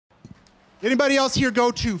Anybody else here go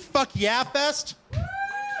to Fuck Yeah Fest?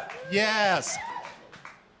 Yes.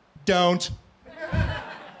 Don't.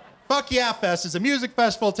 Fuck Yeah Fest is a music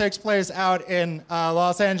festival. It takes place out in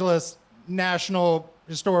Los Angeles National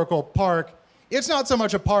Historical Park. It's not so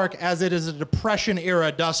much a park as it is a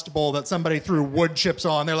Depression-era Dust Bowl that somebody threw wood chips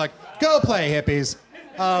on. They're like, go play, hippies.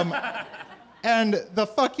 And the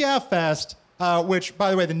Fuck Yeah Fest, which, by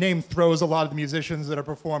the way, the name throws a lot of the musicians that are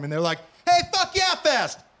performing. They're like, hey, Fuck Yeah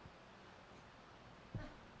Fest!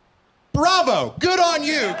 Bravo, good on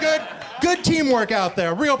you. Good teamwork out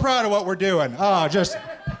there. Real proud of what we're doing. Oh, just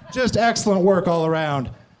excellent work all around.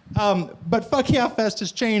 But Fuck Yeah Fest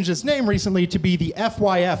has changed its name recently to be the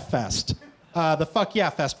FYF Fest. The Fuck Yeah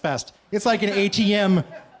Fest. It's like an ATM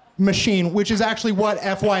machine, which is actually what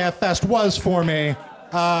FYF Fest was for me.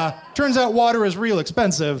 Turns out water is real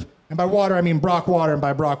expensive. And by water, I mean Brock water, and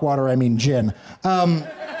by Brock water, I mean gin.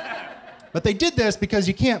 But they did this because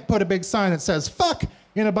you can't put a big sign that says fuck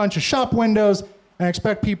in a bunch of shop windows and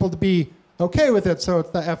expect people to be okay with it, so it's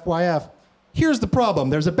the FYF. Here's the problem.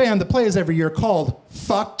 There's a band that plays every year called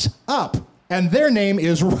Fucked Up, and their name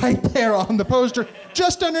is right there on the poster,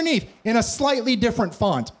 just underneath, in a slightly different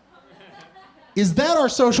font. Is that our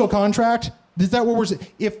social contract? Is that what we're saying?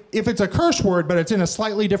 If it's a curse word, but it's in a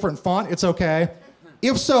slightly different font, it's okay?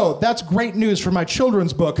 If so, that's great news for my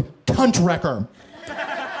children's book, Cunt Wrecker.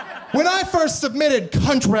 When I first submitted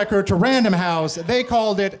Cunt Wrecker to Random House, they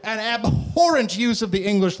called it an abhorrent use of the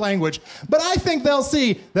English language. But I think they'll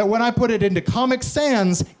see that when I put it into Comic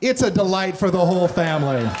Sans, it's a delight for the whole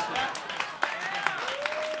family.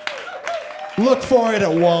 Look for it at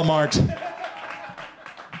Walmart.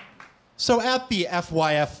 So at the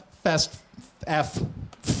FYF Fest,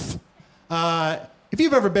 if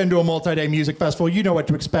you've ever been to a multi-day music festival, you know what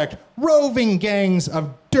to expect. Roving gangs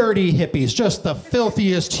of dirty hippies, just the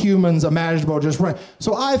filthiest humans imaginable, just right.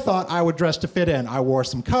 So I thought I would dress to fit in. I wore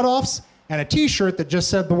some cutoffs and a t-shirt that just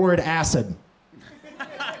said the word acid.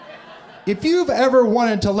 If you've ever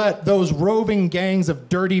wanted to let those roving gangs of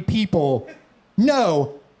dirty people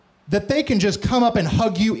know that they can just come up and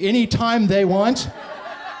hug you anytime they want,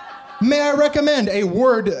 may I recommend a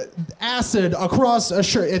word acid across a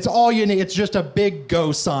shirt? It's all you need. It's just a big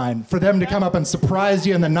go sign for them to come up and surprise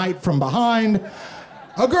you in the night from behind.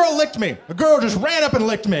 A girl licked me. A girl just ran up and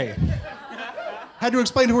licked me. Had to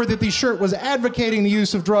explain to her that the shirt was advocating the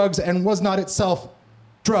use of drugs and was not itself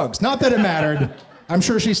drugs. Not that it mattered. I'm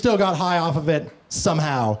sure she still got high off of it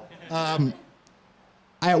somehow.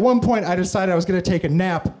 At one point, I decided I was going to take a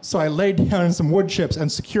nap, so I laid down in some wood chips,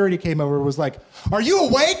 and security came over and was like, "Are you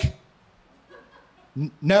awake?"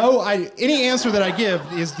 No, any answer that I give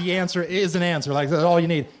is an answer. Like, that's all you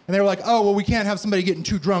need. And they were like, oh, well, we can't have somebody getting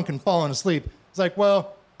too drunk and falling asleep. It's like,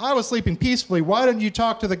 well, I was sleeping peacefully. Why didn't you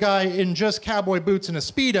talk to the guy in just cowboy boots and a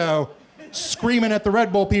Speedo screaming at the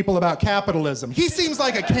Red Bull people about capitalism? He seems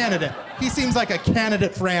like a candidate. He seems like a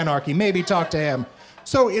candidate for anarchy. Maybe talk to him.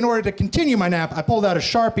 So in order to continue my nap, I pulled out a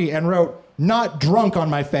Sharpie and wrote, "Not drunk" on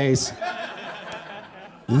my face.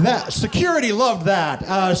 That security loved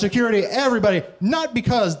that. Security, everybody, not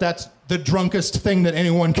because that's the drunkest thing that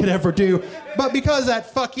anyone could ever do, but because at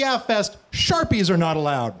Fuck Yeah Fest, Sharpies are not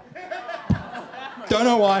allowed. Don't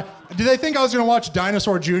know why. Did they think I was gonna watch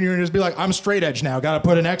Dinosaur Jr. and just be like, I'm straight edge now, gotta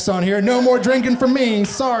put an X on here, no more drinking for me,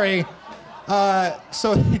 sorry.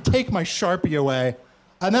 So they take my Sharpie away,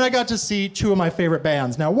 and then I got to see two of my favorite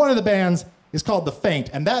bands. Now, one of the bands is called The Faint,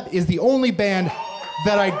 and that is the only band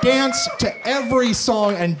that I dance to every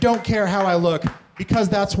song and don't care how I look, because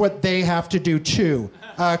that's what they have to do too.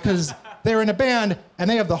 Because they're in a band and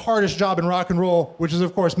they have the hardest job in rock and roll, which is,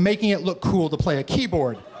 of course, making it look cool to play a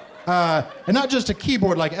keyboard. And not just a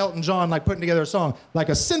keyboard like Elton John, like putting together a song, like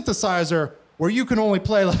a synthesizer where you can only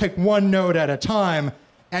play like one note at a time,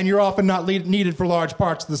 and you're often not needed for large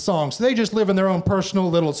parts of the song. So they just live in their own personal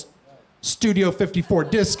little Studio 54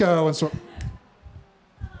 disco and so.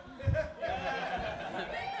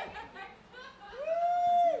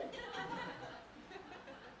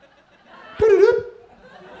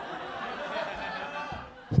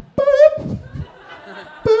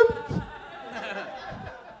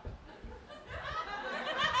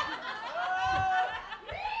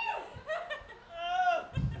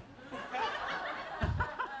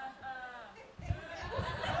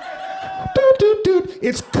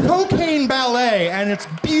 It's cocaine ballet, and it's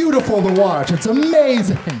beautiful to watch. It's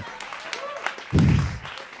amazing.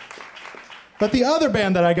 But the other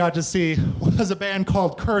band that I got to see was a band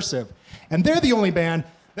called Cursive, and they're the only band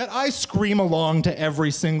that I scream along to every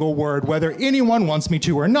single word, whether anyone wants me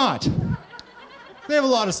to or not. They have a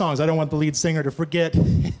lot of songs. I don't want the lead singer to forget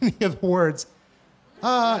any of the words.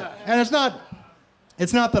 And it's not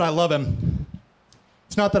that I love him.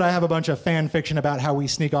 It's not that I have a bunch of fan fiction about how we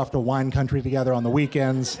sneak off to wine country together on the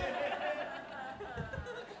weekends.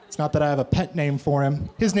 It's not that I have a pet name for him.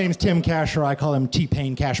 His name's Tim Cash, or I call him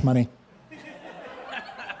T-Pain Cash Money.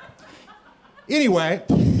 Anyway,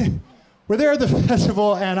 we're there at the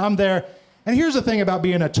festival, and I'm there. And here's the thing about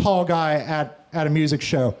being a tall guy at a music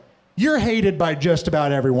show. You're hated by just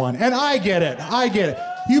about everyone. And I get it. I get it.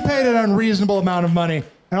 You paid an unreasonable amount of money,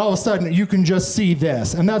 and all of a sudden you can just see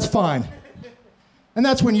this, and that's fine. And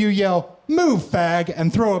that's when you yell, "Move, fag,"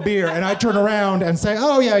 and throw a beer, and I turn around and say,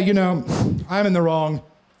 "Oh yeah, you know, I'm in the wrong.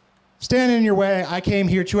 Standing in your way, I came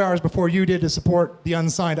here 2 hours before you did to support the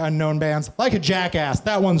unsigned unknown bands. Like a jackass.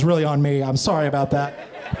 That one's really on me. I'm sorry about that."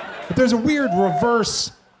 But there's a weird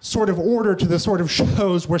reverse sort of order to the sort of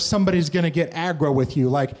shows where somebody's gonna get aggro with you.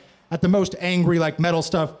 Like at the most angry, like metal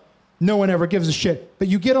stuff, no one ever gives a shit. But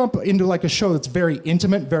you get up into like a show that's very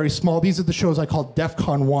intimate, very small. These are the shows I call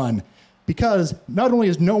DEFCON 1. Because not only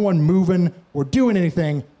is no one moving or doing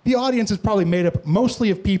anything, the audience is probably made up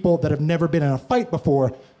mostly of people that have never been in a fight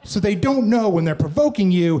before, so they don't know when they're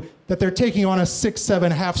provoking you that they're taking on a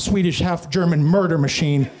 6'7", half Swedish, half German murder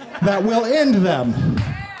machine that will end them.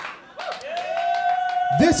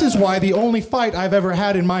 This is why the only fight I've ever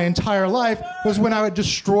had in my entire life was when I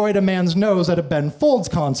destroyed a man's nose at a Ben Folds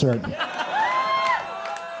concert.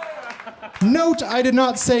 Note, I did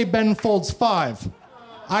not say Ben Folds 5.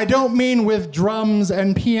 I don't mean with drums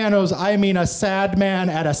and pianos, I mean a sad man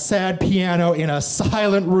at a sad piano in a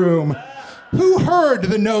silent room who heard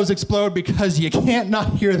the nose explode because you can't not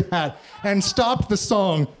hear that, and stopped the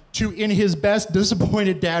song to, in his best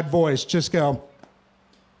disappointed dad voice, just go,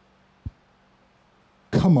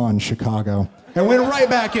 "Come on, Chicago," and went right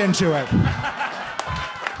back into it.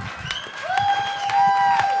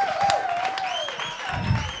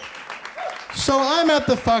 So I'm at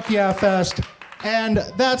the Fuck Yeah Fest, and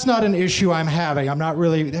that's not an issue I'm having. I'm not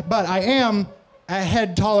really, but I am a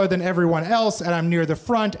head taller than everyone else, and I'm near the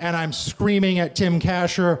front, and I'm screaming at Tim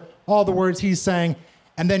Kasher all the words he's saying,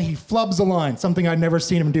 and then he flubs a line, something I'd never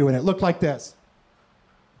seen him do, and it looked like this.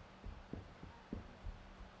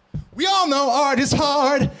 "We all know art is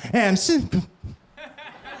hard and simple."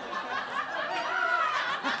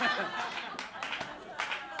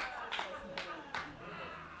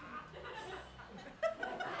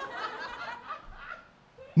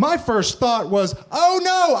 My first thought was, "Oh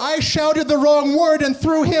no, I shouted the wrong word and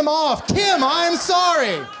threw him off. Tim, I'm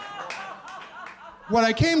sorry." What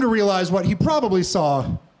I came to realize what he probably saw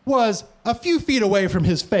was a few feet away from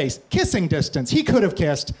his face, kissing distance. He could have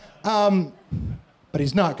kissed, but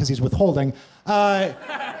he's not because he's withholding. A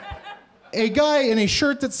guy in a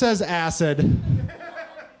shirt that says acid,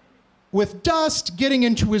 with dust getting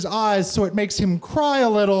into his eyes so it makes him cry a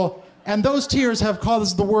little, and those tears have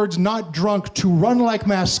caused the words "not drunk" to run like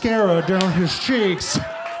mascara down his cheeks.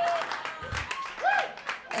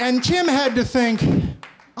 And Tim had to think,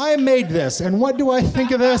 I made this, and what do I think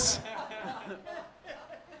of this?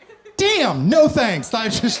 Damn, no thanks. I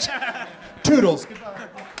just, toodles.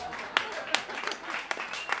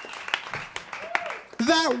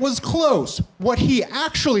 That was close. What he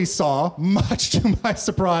actually saw, much to my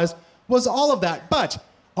surprise, was all of that. But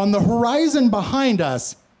on the horizon behind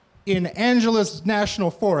us, in Angeles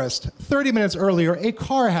National Forest, 30 minutes earlier, a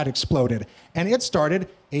car had exploded, and it started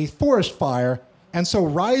a forest fire. And so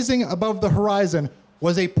rising above the horizon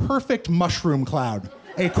was a perfect mushroom cloud,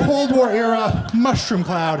 a Cold War era mushroom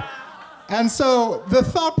cloud. And so the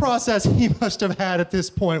thought process he must have had at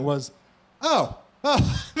this point was, oh,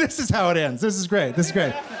 this is how it ends. This is great. This is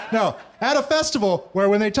great. No, at a festival where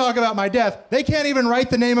when they talk about my death, they can't even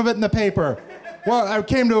write the name of it in the paper. Well, I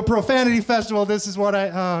came to a profanity festival. This is what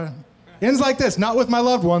ends like this. Not with my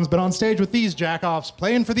loved ones, but on stage with these jack-offs,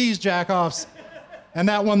 playing for these jack-offs, and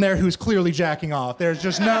that one there who's clearly jacking off. There's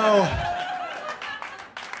just no...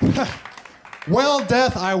 Well,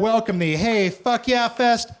 death, I welcome thee. Hey, Fuck Yeah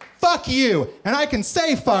Fest, fuck you. And I can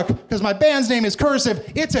say fuck because my band's name is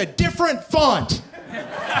cursive. It's a different font.